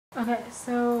Okay,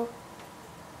 so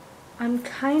I'm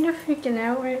kind of freaking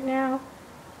out right now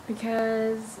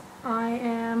because I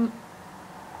am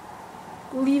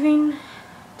leaving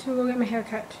to go get my hair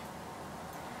cut.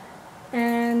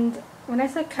 And when I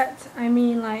say cut, I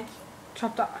mean like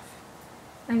chopped off.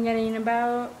 I'm getting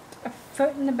about a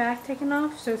foot in the back taken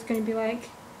off, so it's going to be like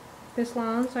this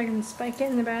long so I can spike it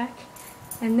in the back.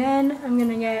 And then I'm going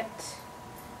to get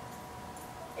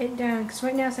it down, because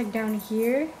right now it's like down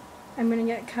here. I'm going to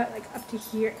get it cut like up to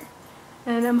here.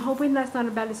 And I'm hoping that's not a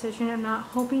bad decision. I'm not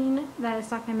hoping that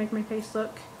it's not going to make my face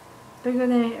look bigger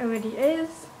than it already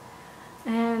is.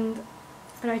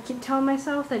 But I keep telling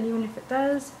myself that even if it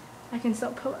does, I can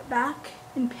still pull it back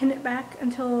and pin it back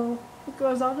until it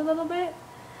grows out a little bit.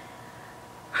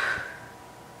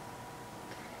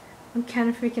 I'm kind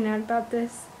of freaking out about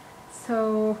this,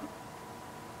 so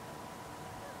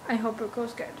I hope it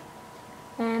goes good.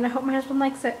 And I hope my husband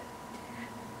likes it.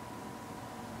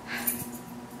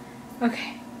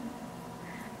 Okay.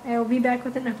 I will be back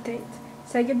with an update.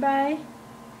 Say goodbye.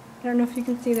 I don't know if you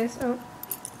can see this. Oh.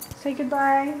 Say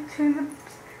goodbye to the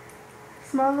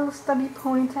small little stubby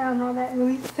ponytail and all that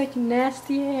really thick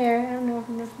nasty hair. I don't know if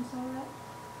you saw that.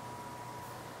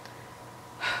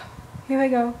 Here we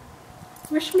go.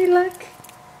 Wish me luck.